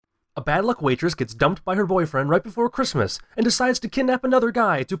A bad luck waitress gets dumped by her boyfriend right before Christmas and decides to kidnap another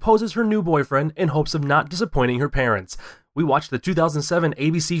guy to pose as her new boyfriend in hopes of not disappointing her parents. We watched the 2007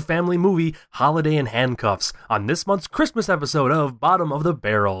 ABC family movie Holiday in Handcuffs on this month's Christmas episode of Bottom of the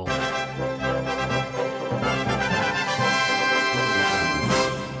Barrel.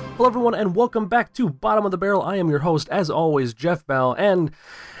 Hello everyone and welcome back to Bottom of the Barrel. I am your host, as always, Jeff Bell, and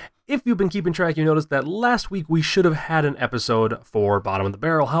if you've been keeping track, you noticed that last week we should have had an episode for Bottom of the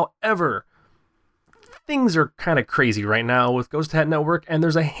Barrel. However, things are kind of crazy right now with Ghost Hat Network, and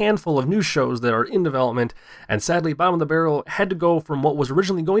there's a handful of new shows that are in development, and sadly, Bottom of the Barrel had to go from what was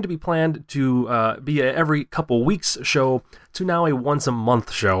originally going to be planned to be a every couple weeks show to now a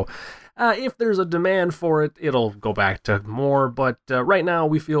once-a-month show. If there's a demand for it, it'll go back to more, but right now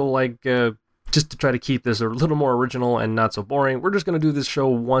we feel like just to try to keep this a little more original and not so boring, we're just going to do this show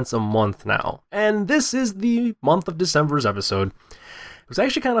once a month now. And this is the month of December's episode. It was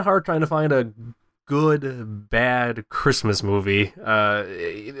actually kind of hard trying to find a good, bad Christmas movie.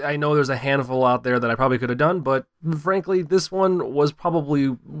 I know there's a handful out there that I probably could have done, but frankly, this one was probably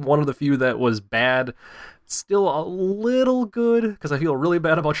one of the few that was bad. Still a little good, because I feel really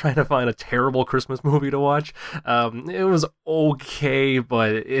bad about trying to find a terrible Christmas movie to watch. It was okay,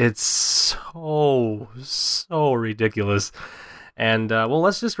 but it's so ridiculous. And, well,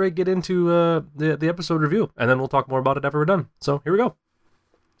 let's just get into the episode review, and then we'll talk more about it after we're done. So, here we go.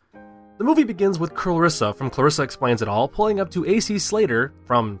 The movie begins with Clarissa from Clarissa Explains It All pulling up to AC Slater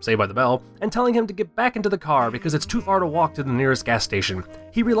from Saved by the Bell and telling him to get back into the car because it's too far to walk to the nearest gas station.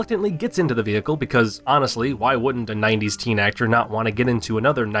 He reluctantly gets into the vehicle because, honestly, why wouldn't a 90s teen actor not want to get into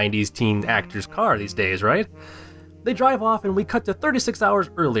another 90s teen actor's car these days, right? They drive off and we cut to 36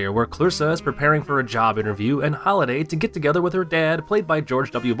 hours earlier where Clarissa is preparing for a job interview and Holiday to get together with her dad, played by George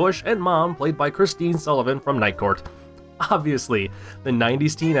W. Bush, and mom, played by Christine Sullivan from Night Court. Obviously, the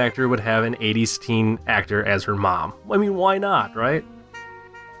 90s teen actor would have an 80s teen actor as her mom. I mean, why not, right?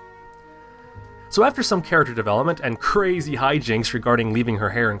 So after some character development and crazy hijinks regarding leaving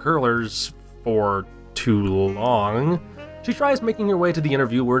her hair in curlers for too long, she tries making her way to the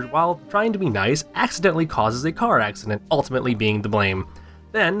interview where, while trying to be nice, accidentally causes a car accident, ultimately being to blame.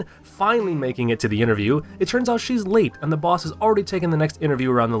 Then, finally making it to the interview, it turns out she's late and the boss has already taken the next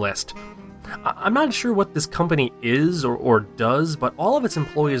interviewer on the list. I'm not sure what this company is or does, but all of its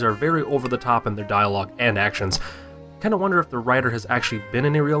employees are very over-the-top in their dialogue and actions. Kind of wonder if the writer has actually been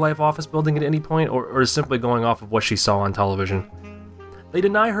in a real-life office building at any point, or is simply going off of what she saw on television. They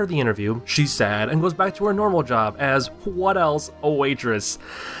deny her the interview, she's sad, and goes back to her normal job as, what else, a waitress.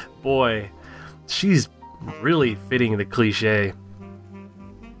 Boy, she's really fitting the cliche.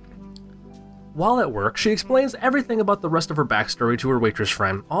 While at work, she explains everything about the rest of her backstory to her waitress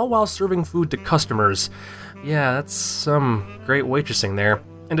friend, all while serving food to customers. Yeah, that's some great waitressing there.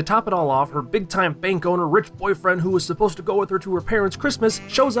 And to top it all off, her big-time bank owner, rich boyfriend who was supposed to go with her to her parents' Christmas,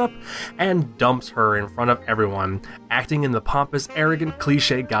 shows up and dumps her in front of everyone, acting in the pompous, arrogant,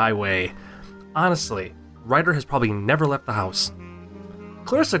 cliche guy way. Honestly, writer has probably never left the house.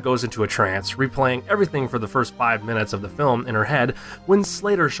 Clarissa goes into a trance, replaying everything for the first 5 minutes of the film in her head when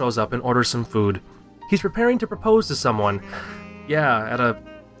Slater shows up and orders some food. He's preparing to propose to someone. Yeah, at a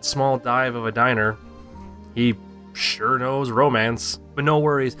small dive of a diner. He sure knows romance. But no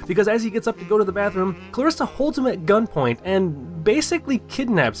worries, because as he gets up to go to the bathroom, Clarissa holds him at gunpoint and basically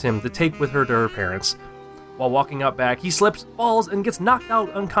kidnaps him to take with her to her parents. While walking out back, he slips, falls, and gets knocked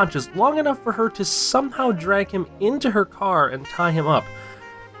out unconscious long enough for her to somehow drag him into her car and tie him up.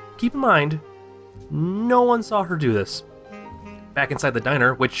 Keep in mind, no one saw her do this. Back inside the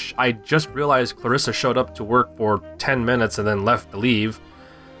diner, which I just realized Clarissa showed up to work for 10 minutes and then left to leave.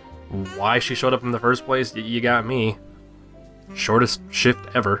 Why she showed up in the first place, you got me. Shortest shift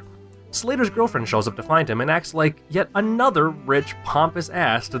ever. Slater's girlfriend shows up to find him and acts like yet another rich, pompous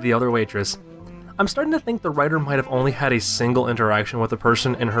ass to the other waitress. I'm starting to think the writer might have only had a single interaction with a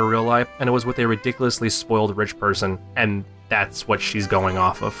person in her real life, and it was with a ridiculously spoiled rich person, and that's what she's going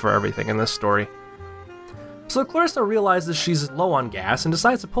off of for everything in this story. So Clarissa realizes she's low on gas and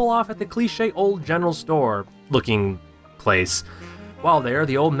decides to pull off at the cliche old general store looking place. While there,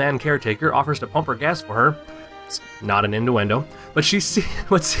 the old man caretaker offers to pump her gas for her. It's not an innuendo, but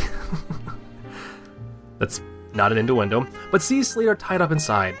that's not an innuendo, but sees Slater tied up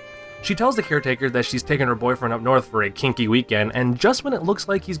inside. She tells the caretaker that she's taking her boyfriend up north for a kinky weekend, and just when it looks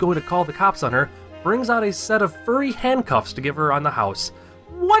like he's going to call the cops on her, brings out a set of furry handcuffs to give her on the house.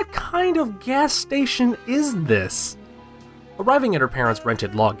 What kind of gas station is this? Arriving at her parents'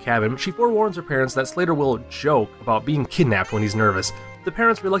 rented log cabin, she forewarns her parents that Slater will joke about being kidnapped when he's nervous. The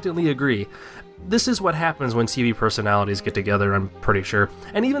parents reluctantly agree. This is what happens when TV personalities get together, I'm pretty sure.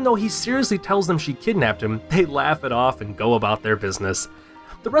 And even though he seriously tells them she kidnapped him, they laugh it off and go about their business.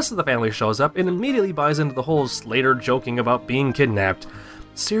 The rest of the family shows up and immediately buys into the whole Slater joking about being kidnapped.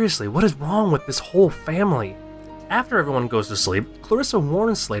 Seriously, what is wrong with this whole family? After everyone goes to sleep, Clarissa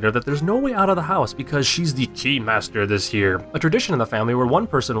warns Slater that there's no way out of the house because she's the key master this year, a tradition in the family where one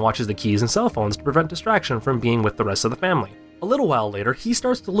person watches the keys and cell phones to prevent distraction from being with the rest of the family. A little while later, he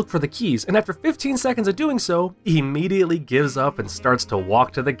starts to look for the keys, and after 15 seconds of doing so, he immediately gives up and starts to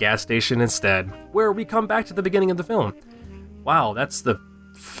walk to the gas station instead, where we come back to the beginning of the film. Wow, that's the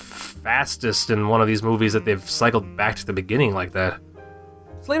fastest in one of these movies that they've cycled back to the beginning like that.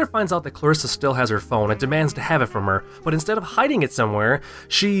 Slater finds out that Clarissa still has her phone and demands to have it from her, but instead of hiding it somewhere,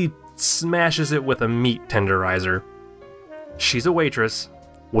 she smashes it with a meat tenderizer. She's a waitress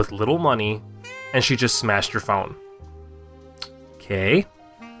with little money, and she just smashed her phone. Okay.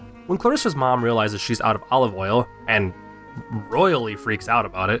 When Clarissa's mom realizes she's out of olive oil, and royally freaks out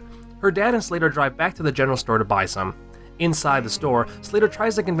about it, her dad and Slater drive back to the general store to buy some. Inside the store, Slater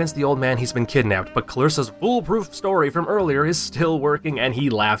tries to convince the old man he's been kidnapped, but Clarissa's foolproof story from earlier is still working and he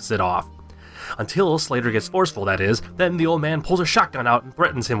laughs it off. Until Slater gets forceful, that is, then the old man pulls a shotgun out and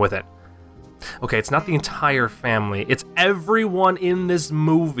threatens him with it. Okay, it's not the entire family, it's everyone in this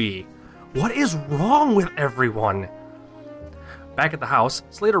movie. What is wrong with everyone? Back at the house,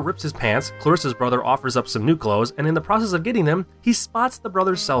 Slater rips his pants, Clarissa's brother offers up some new clothes, and in the process of getting them, he spots the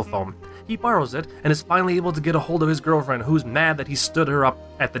brother's cell phone. He borrows it, and is finally able to get a hold of his girlfriend, who's mad that he stood her up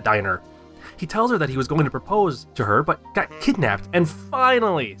at the diner. He tells her that he was going to propose to her, but got kidnapped, and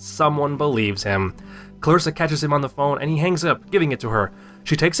finally, someone believes him. Clarissa catches him on the phone, and he hangs up, giving it to her.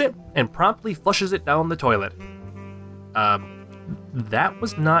 She takes it, and promptly flushes it down the toilet. That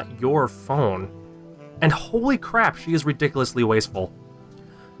was not your phone. And holy crap, she is ridiculously wasteful.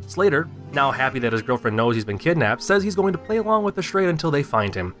 Slater, now happy that his girlfriend knows he's been kidnapped, says he's going to play along with the charade until they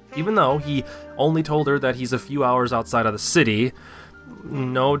find him, even though he only told her that he's a few hours outside of the city,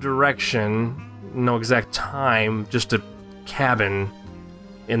 no direction, no exact time, just a cabin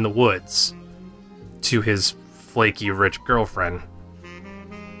in the woods, to his flaky rich girlfriend.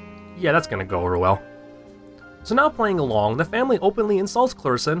 Yeah, that's gonna go over well. So now playing along, the family openly insults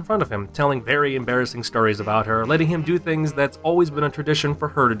Clarissa in front of him, telling very embarrassing stories about her, letting him do things that's always been a tradition for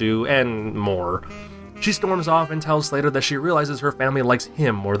her to do, and more. She storms off and tells Slater that she realizes her family likes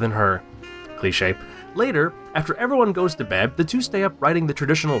him more than her. Cliché. Later, after everyone goes to bed, the two stay up writing the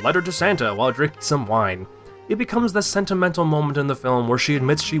traditional letter to Santa while drinking some wine. It becomes the sentimental moment in the film where she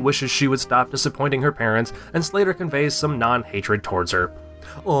admits she wishes she would stop disappointing her parents, and Slater conveys some non-hatred towards her.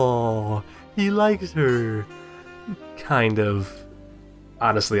 Oh, he likes her. Kind of.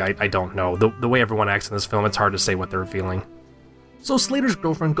 Honestly, I don't know. The way everyone acts in this film, it's hard to say what they're feeling. So Slater's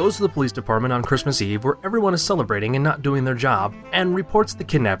girlfriend goes to the police department on Christmas Eve, where everyone is celebrating and not doing their job, and reports the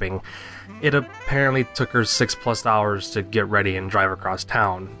kidnapping. It apparently took her 6+ hours to get ready and drive across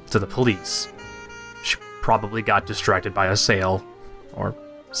town to the police. She probably got distracted by a sale, or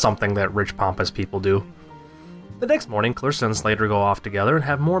something that rich, pompous people do. The next morning, Clarissa and Slater go off together and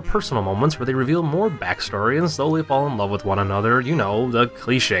have more personal moments where they reveal more backstory and slowly fall in love with one another, you know, the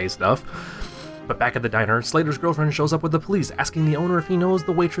cliche stuff. But back at the diner, Slater's girlfriend shows up with the police, asking the owner if he knows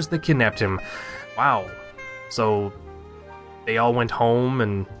the waitress that kidnapped him. Wow. So, they all went home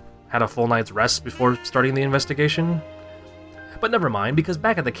and had a full night's rest before starting the investigation? But never mind, because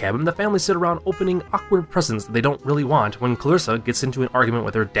back at the cabin, the family sit around opening awkward presents that they don't really want when Clarissa gets into an argument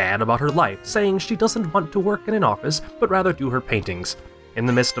with her dad about her life, saying she doesn't want to work in an office, but rather do her paintings. In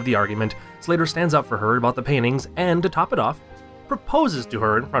the midst of the argument, Slater stands up for her about the paintings and, to top it off, proposes to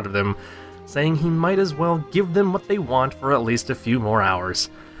her in front of them, saying he might as well give them what they want for at least a few more hours.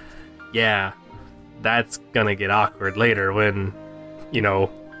 Yeah, that's gonna get awkward later when, you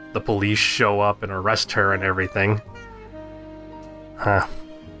know, the police show up and arrest her and everything. Huh.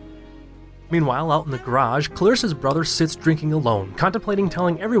 Meanwhile, out in the garage, Clarissa's brother sits drinking alone, contemplating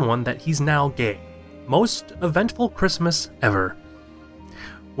telling everyone that he's now gay. Most eventful Christmas ever.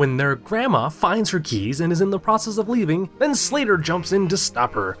 When their grandma finds her keys and is in the process of leaving, then Slater jumps in to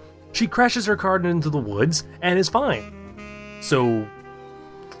stop her. She crashes her car into the woods and is fine. So,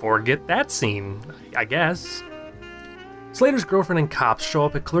 forget that scene, I guess. Slater's girlfriend and cops show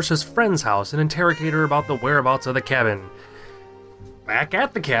up at Clarissa's friend's house and interrogate her about the whereabouts of the cabin. Back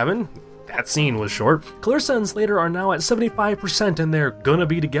at the cabin, that scene was short, Clarissa and Slater are now at 75% in their gonna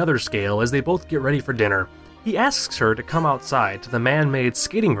be together scale as they both get ready for dinner. He asks her to come outside to the man-made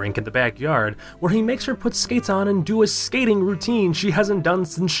skating rink in the backyard, where he makes her put skates on and do a skating routine she hasn't done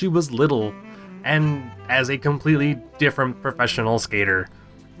since she was little, and as a completely different professional skater.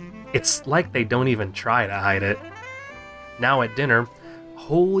 It's like they don't even try to hide it. Now at dinner,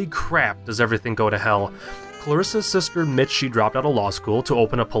 holy crap, does everything go to hell. Clarissa's sister admits she dropped out of law school to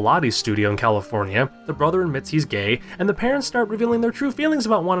open a Pilates studio in California, the brother admits he's gay, and the parents start revealing their true feelings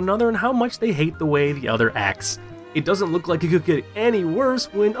about one another and how much they hate the way the other acts. It doesn't look like it could get any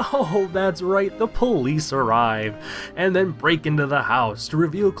worse when, oh, that's right, the police arrive, and then break into the house to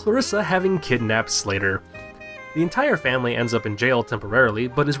reveal Clarissa having kidnapped Slater. The entire family ends up in jail temporarily,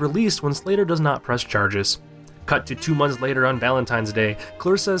 but is released when Slater does not press charges. Cut to 2 months later on Valentine's Day,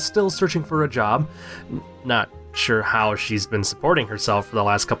 Clarissa is still searching for a job. Not sure how she's been supporting herself for the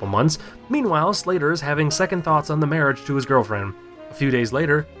last couple months. Meanwhile, Slater is having second thoughts on the marriage to his girlfriend. A few days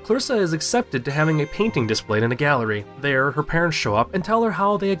later, Clarissa is accepted to having a painting displayed in a gallery. There, her parents show up and tell her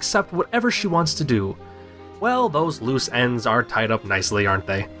how they accept whatever she wants to do. Well, those loose ends are tied up nicely, aren't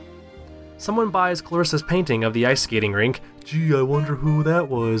they? Someone buys Clarissa's painting of the ice skating rink. Gee, I wonder who that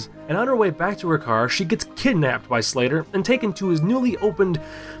was. And on her way back to her car, she gets kidnapped by Slater and taken to his newly opened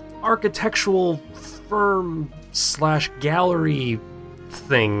architectural firm/gallery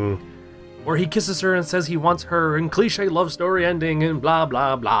thing, where he kisses her and says he wants her in cliche love story ending and blah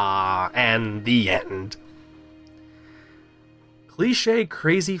blah blah, and the end. Cliche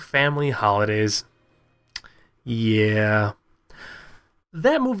crazy family holidays. Yeah.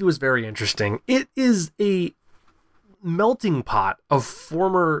 That movie was very interesting. It is a melting pot of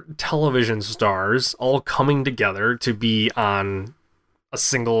former television stars all coming together to be on a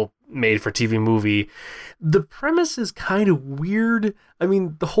single made-for-TV movie. The premise is kind of weird. I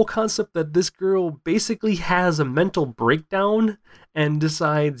mean, the whole concept that this girl basically has a mental breakdown and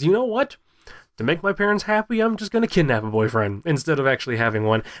decides, you know what? To make my parents happy, I'm just going to kidnap a boyfriend instead of actually having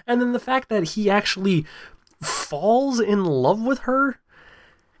one. And then the fact that he actually falls in love with her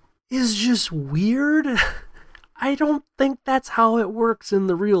is just weird. I don't think that's how it works in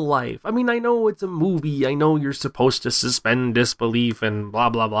the real life. I mean, I know it's a movie. I know you're supposed to suspend disbelief and blah,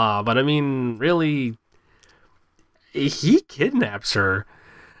 blah, blah. But I mean, really, he kidnaps her.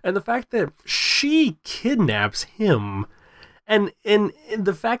 And the fact that she kidnaps him, and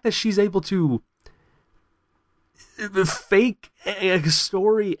the fact that she's able to fake a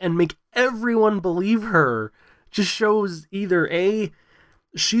story and make everyone believe her just shows either A,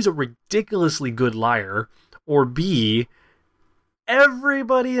 she's a ridiculously good liar, or B,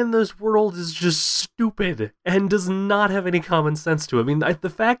 everybody in this world is just stupid and does not have any common sense to it. I mean, the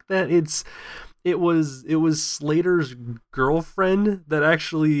fact that it was Slater's girlfriend that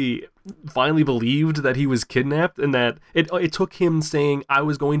actually finally believed that he was kidnapped, and that it took him saying, I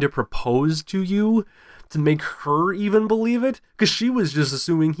was going to propose to you, to make her even believe it, because she was just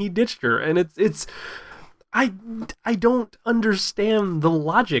assuming he ditched her. And I don't understand the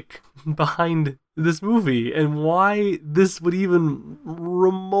logic behind this movie and why this would even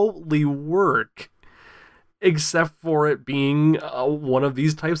remotely work, except for it being one of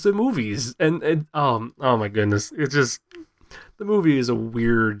these types of movies. And oh my goodness, it's just, the movie is a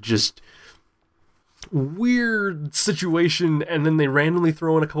weird situation, and then they randomly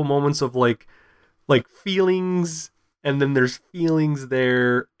throw in a couple moments of like feelings, and then there's feelings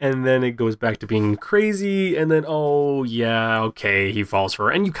there, and then it goes back to being crazy, and then, oh yeah, okay, he falls for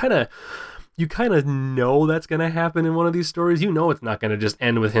her. And you kind of know that's going to happen in one of these stories. You know it's not going to just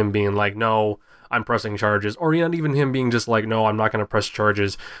end with him being like, no, I'm pressing charges, or not even him being just like, no, I'm not going to press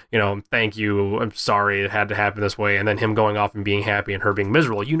charges, thank you, I'm sorry, it had to happen this way, and then him going off and being happy and her being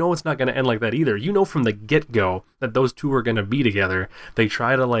miserable. You know it's not going to end like that either. You know from the get-go that those two are going to be together. They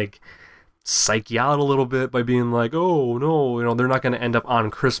try to psych you out a little bit by being like, oh no, they're not going to end up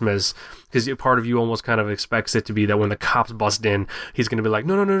on Christmas, because part of you almost kind of expects it to be that when the cops bust in, he's going to be like,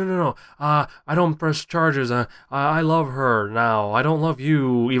 no, I don't press charges, I love her now, I don't love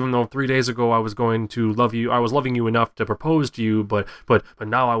you, even though 3 days ago I was going to love you, I was loving you enough to propose to you, but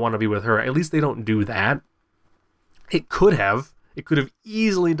now I want to be with her. At least they don't do that. It could have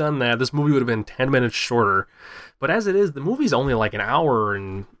easily done that. This movie would have been 10 minutes shorter, but as it is, the movie's only like an hour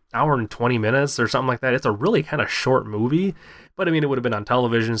and 20 minutes or something like that. It's a really kind of short movie, but I mean, it would have been on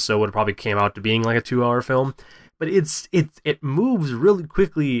television, so it would have probably came out to being like a 2-hour film. But it moves really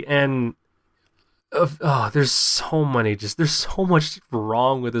quickly, and there's so much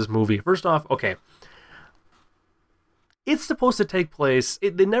wrong with this movie. First off, okay, it's supposed to take place,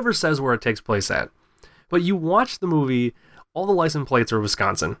 it never says where it takes place at, but you watch the movie, all the license plates are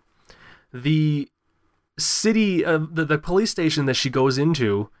Wisconsin. The city, the police station that she goes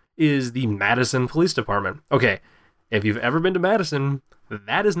into is the Madison Police Department. Okay, if you've ever been to Madison,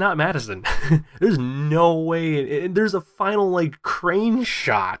 that is not Madison. There's no way. There's a final crane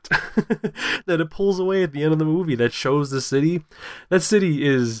shot that it pulls away at the end of the movie that shows the city. That city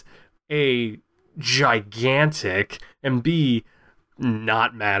is A, gigantic, and B,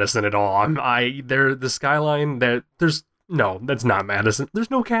 not Madison at all. The skyline no, that's not Madison. There's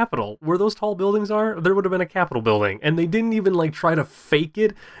no Capitol. Where those tall buildings are, there would have been a Capitol building. And they didn't even, like, try to fake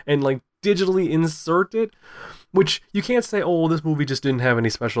it and, like, digitally insert it. Which, you can't say, oh, this movie just didn't have any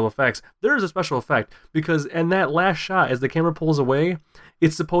special effects. There is a special effect, because in that last shot, as the camera pulls away,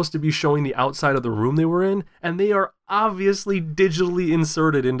 it's supposed to be showing the outside of the room they were in, and they are obviously digitally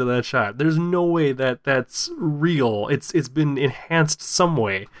inserted into that shot. There's no way that that's real. It's been enhanced some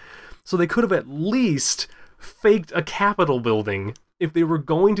way. So they could have at least faked a Capitol building if they were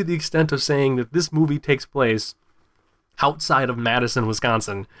going to the extent of saying that this movie takes place outside of Madison,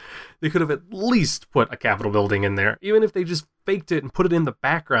 Wisconsin. They could have at least put a Capitol building in there. Even if they just faked it and put it in the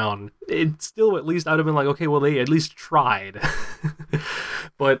background, it still at least, I'd have been like, okay, well, they at least tried.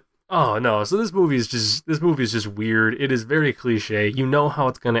 But, oh no, so this movie is just weird. It is very cliche. You know how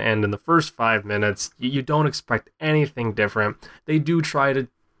it's going to end in the first 5 minutes. You don't expect anything different. They do try to,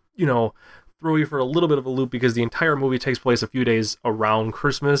 throw you for a little bit of a loop, because the entire movie takes place a few days around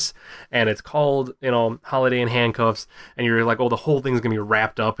Christmas, and it's called, Holiday in Handcuffs, and you're like, oh, the whole thing's gonna be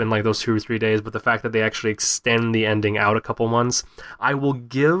wrapped up in like those 2 or 3 days. But the fact that they actually extend the ending out a couple months, I will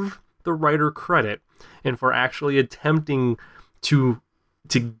give the writer credit, and for actually attempting to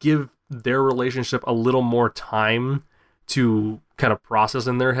give their relationship a little more time to kind of process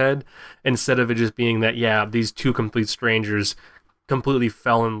in their head, instead of it just being that, yeah, these two complete strangers completely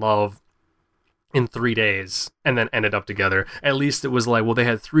fell in love in 3 days and then ended up together. At least it was like, well, they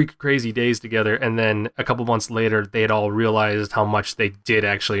had 3 crazy days together, and then a couple months later they had all realized how much they did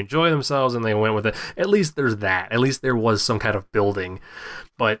actually enjoy themselves, and they went with it. At least there's that. At least there was some kind of building.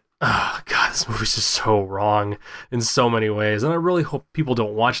 But oh god, this movie's just so wrong in so many ways, and I really hope people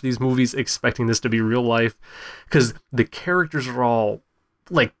don't watch these movies expecting this to be real life, because the characters are all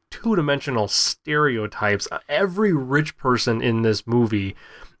like two-dimensional stereotypes. Every rich person in this movie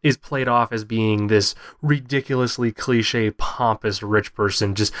is played off as being this ridiculously cliche, pompous rich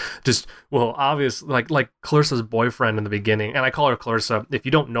person. Well, obvious, like Clarissa's boyfriend in the beginning, and I call her Clarissa. If you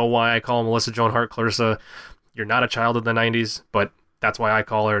don't know why I call Melissa Joan Hart Clarissa, you're not a child of the 90s, but that's why I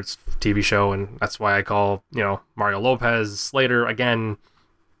call her. It's a TV show, and that's why I call, Mario Lopez Slater. Again,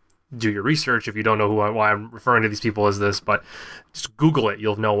 do your research if you don't know why I'm referring to these people as this, but just Google it,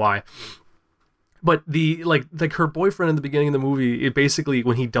 you'll know why. But the like her boyfriend in the beginning of the movie, it basically,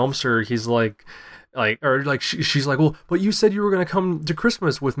 when he dumps her, he's she's like, well, but you said you were going to come to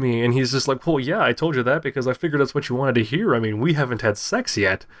Christmas with me, and he's just like, well, yeah, I told you that because I figured that's what you wanted to hear. I mean, we haven't had sex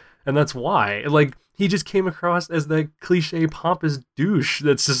yet, and that's why. Like, he just came across as that cliche pompous douche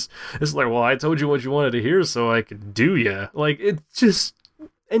that's just, it's like, well, I told you what you wanted to hear, so I could do ya. Like, it's just,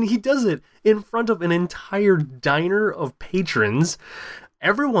 and he does it in front of an entire diner of patrons.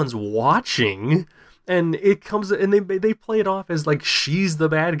 Everyone's watching, and it comes, and they play it off as like she's the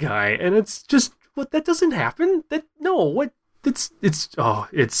bad guy, and it's just, what, that doesn't happen. It's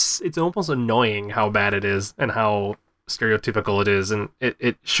almost annoying how bad it is and how stereotypical it is, and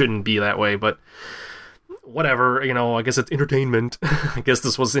it shouldn't be that way, but whatever, I guess it's entertainment. I guess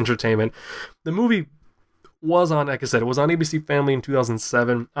this was entertainment. The movie was on, like I said, it was on ABC Family in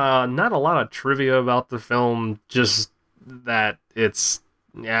 2007. Not a lot of trivia about the film, just that it's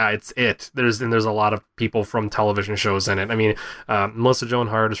There's a lot of people from television shows in it. I mean, Melissa Joan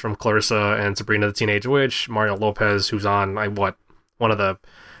Hart is from Clarissa and Sabrina the Teenage Witch. Mario Lopez, who's on one of the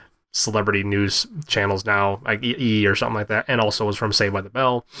celebrity news channels now, like E! Or something like that, and also was from Saved by the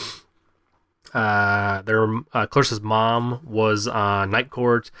Bell. Clarissa's mom was on Night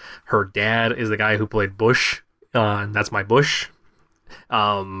Court. Her dad is the guy who played Bush, and That's My Bush.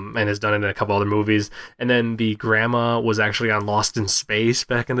 And has done it in a couple other movies. And then the grandma was actually on Lost in Space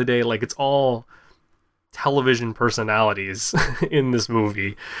back in the day. Like, it's all television personalities in this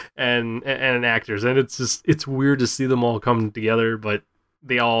movie and actors. And it's weird to see them all come together, but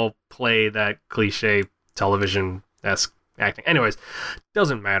they all play that cliche television-esque acting. Anyways,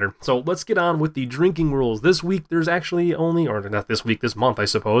 doesn't matter. So let's get on with the drinking rules. This week there's actually only, or not this week, this month I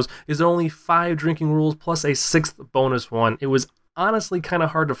suppose, is there only 5 drinking rules plus a 6th bonus one. It was honestly kind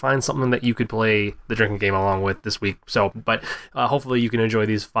of hard to find something that you could play the drinking game along with this week. So, but hopefully you can enjoy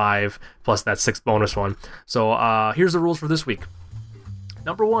these 5 plus that 6th bonus one. So here's the rules for this week.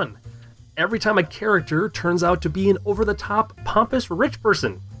 Number 1, every time a character turns out to be an over-the-top, pompous, rich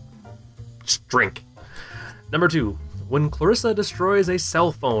person, just drink. Number 2, when Clarissa destroys a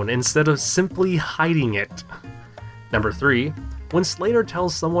cell phone instead of simply hiding it. Number 3, when Slater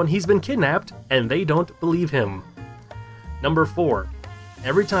tells someone he's been kidnapped and they don't believe him. Number 4,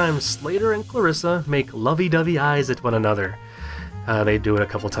 every time Slater and Clarissa make lovey-dovey eyes at one another. They do it a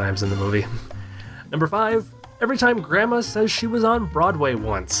couple times in the movie. Number 5, every time Grandma says she was on Broadway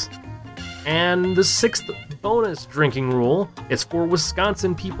once. And the 6th bonus drinking rule is for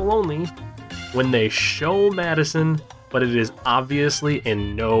Wisconsin people only. When they show Madison, but it is obviously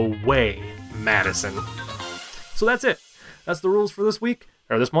in no way Madison. So that's it. That's the rules for this week.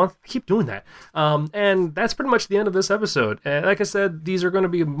 Or this month. I keep doing that. And that's pretty much the end of this episode. And like I said, these are going to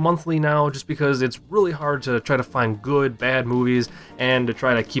be monthly now just because it's really hard to try to find good, bad movies and to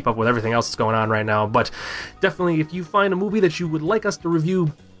try to keep up with everything else that's going on right now. But definitely, if you find a movie that you would like us to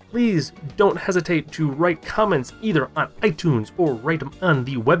review, please don't hesitate to write comments either on iTunes or write them on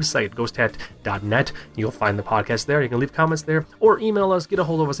the website, ghosthat.net. You'll find the podcast there. You can leave comments there or email us, get a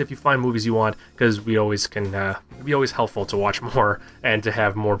hold of us if you find movies you want, because we always can be always helpful to watch more and to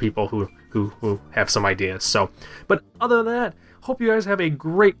have more people who have some ideas. So, but other than that, hope you guys have a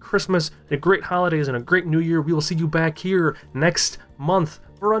great Christmas, a great holidays, and a great New Year. We will see you back here next month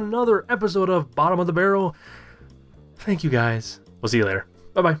for another episode of Bottom of the Barrel. Thank you guys. We'll see you later.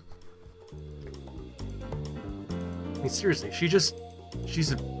 Bye-bye. I mean, seriously, she's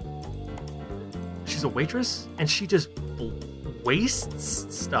a waitress, and she just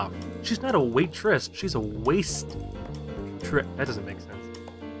wastes stuff. She's not a waitress, she's a waste. That doesn't make sense.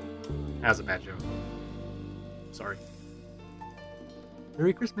 That was a bad joke. Sorry.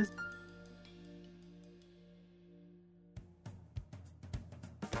 Merry Christmas.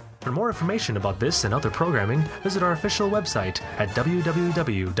 For more information about this and other programming, visit our official website at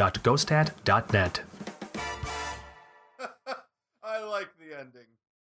www.ghosthat.net.